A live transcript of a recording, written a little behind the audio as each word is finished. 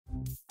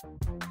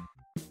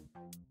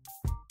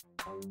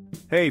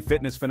Hey,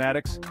 fitness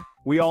fanatics!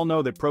 We all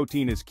know that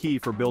protein is key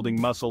for building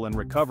muscle and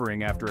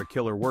recovering after a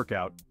killer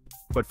workout.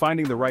 But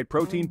finding the right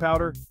protein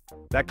powder?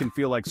 That can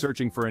feel like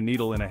searching for a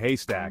needle in a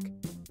haystack.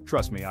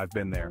 Trust me, I've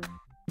been there.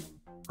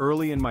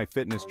 Early in my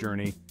fitness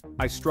journey,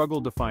 I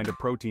struggled to find a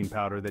protein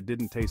powder that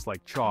didn't taste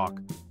like chalk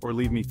or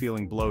leave me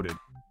feeling bloated.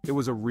 It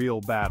was a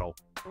real battle.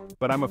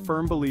 But I'm a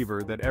firm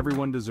believer that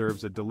everyone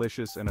deserves a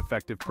delicious and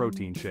effective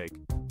protein shake.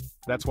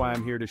 That's why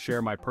I'm here to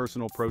share my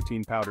personal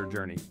protein powder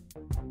journey.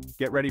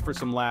 Get ready for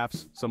some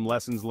laughs, some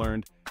lessons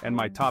learned, and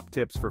my top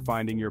tips for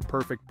finding your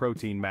perfect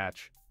protein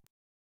match.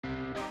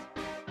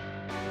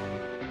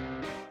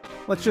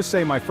 Let's just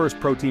say my first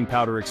protein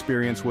powder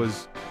experience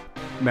was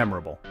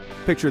memorable.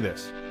 Picture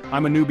this.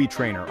 I'm a newbie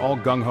trainer, all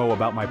gung-ho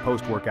about my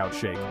post-workout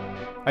shake.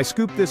 I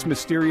scoop this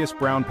mysterious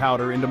brown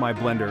powder into my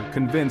blender,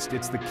 convinced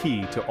it's the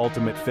key to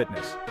ultimate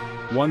fitness.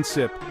 One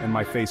sip and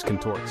my face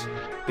contorts.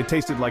 It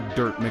tasted like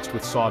dirt mixed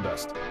with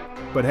sawdust.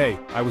 But hey,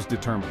 I was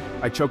determined.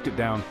 I choked it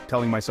down,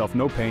 telling myself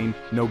no pain,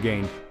 no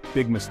gain.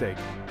 Big mistake.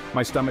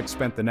 My stomach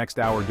spent the next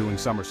hour doing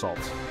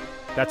somersaults.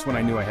 That's when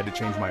I knew I had to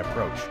change my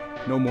approach.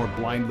 No more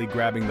blindly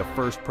grabbing the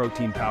first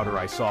protein powder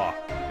I saw.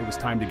 It was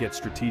time to get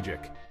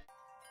strategic.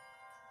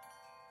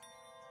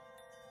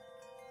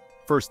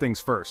 First things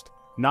first,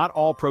 not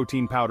all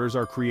protein powders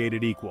are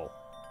created equal.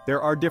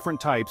 There are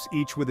different types,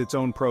 each with its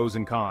own pros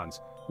and cons.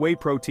 Whey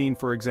protein,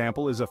 for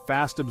example, is a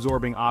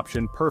fast-absorbing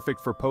option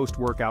perfect for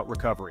post-workout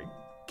recovery.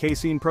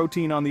 Casein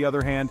protein, on the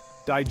other hand,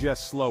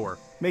 digests slower,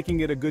 making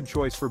it a good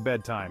choice for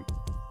bedtime.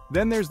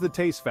 Then there's the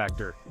taste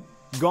factor.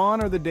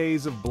 Gone are the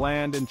days of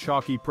bland and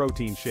chalky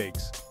protein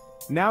shakes.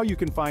 Now you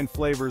can find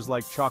flavors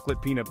like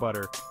chocolate peanut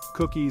butter,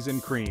 cookies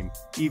and cream,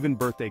 even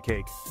birthday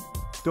cake.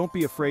 Don't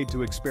be afraid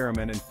to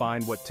experiment and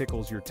find what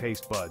tickles your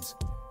taste buds.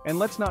 And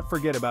let's not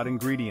forget about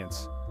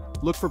ingredients.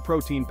 Look for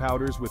protein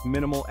powders with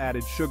minimal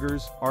added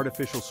sugars,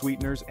 artificial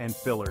sweeteners, and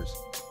fillers.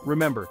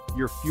 Remember,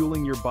 you're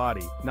fueling your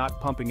body,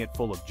 not pumping it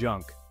full of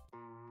junk.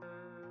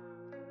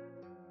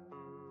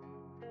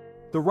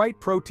 The right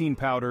protein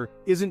powder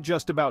isn't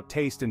just about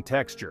taste and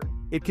texture.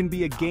 It can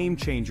be a game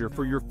changer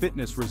for your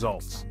fitness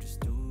results.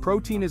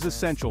 Protein is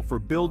essential for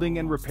building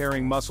and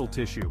repairing muscle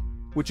tissue,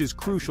 which is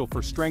crucial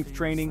for strength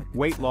training,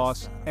 weight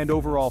loss, and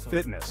overall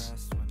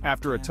fitness.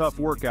 After a tough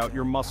workout,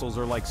 your muscles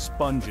are like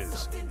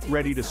sponges,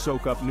 ready to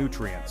soak up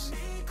nutrients.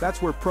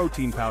 That's where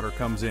protein powder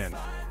comes in.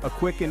 A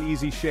quick and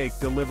easy shake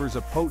delivers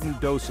a potent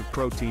dose of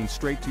protein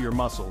straight to your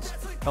muscles,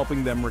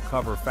 helping them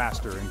recover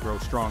faster and grow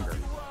stronger.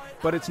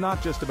 But it's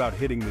not just about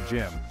hitting the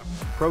gym.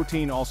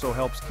 Protein also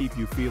helps keep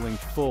you feeling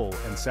full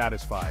and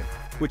satisfied,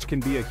 which can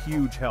be a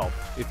huge help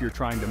if you're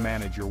trying to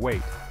manage your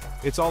weight.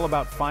 It's all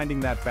about finding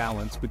that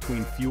balance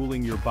between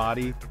fueling your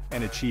body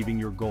and achieving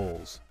your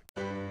goals.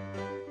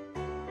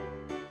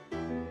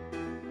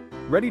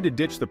 Ready to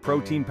ditch the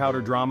protein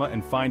powder drama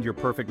and find your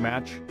perfect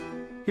match?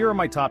 Here are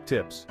my top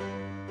tips.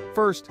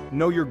 First,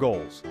 know your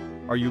goals.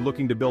 Are you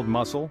looking to build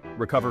muscle,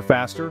 recover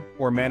faster,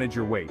 or manage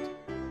your weight?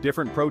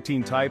 Different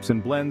protein types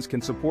and blends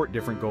can support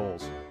different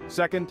goals.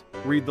 Second,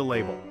 read the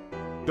label.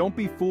 Don't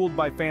be fooled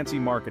by fancy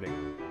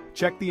marketing.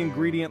 Check the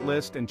ingredient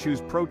list and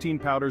choose protein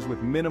powders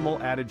with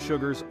minimal added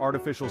sugars,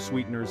 artificial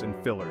sweeteners, and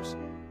fillers.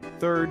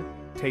 Third,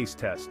 taste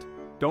test.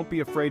 Don't be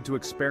afraid to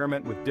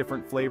experiment with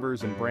different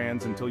flavors and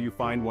brands until you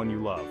find one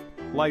you love.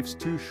 Life's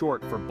too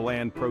short for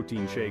bland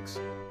protein shakes.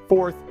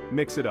 Fourth,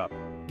 mix it up.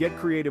 Get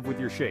creative with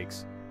your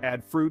shakes.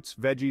 Add fruits,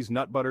 veggies,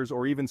 nut butters,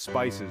 or even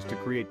spices to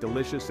create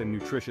delicious and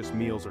nutritious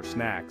meals or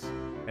snacks.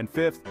 And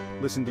fifth,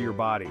 listen to your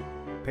body.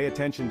 Pay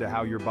attention to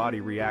how your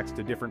body reacts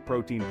to different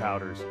protein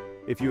powders.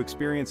 If you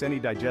experience any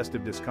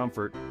digestive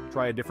discomfort,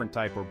 try a different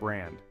type or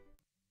brand.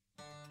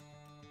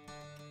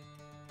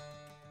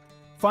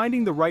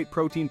 Finding the right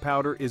protein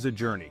powder is a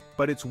journey,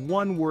 but it's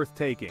one worth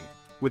taking.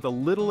 With a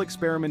little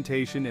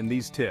experimentation and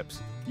these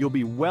tips, you'll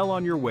be well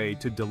on your way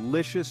to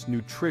delicious,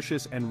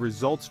 nutritious, and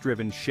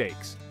results-driven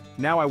shakes.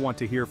 Now I want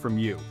to hear from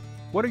you.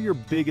 What are your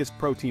biggest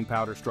protein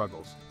powder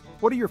struggles?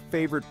 What are your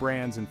favorite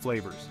brands and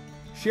flavors?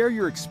 Share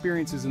your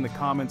experiences in the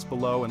comments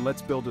below and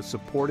let's build a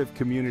supportive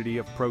community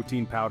of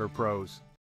protein powder pros.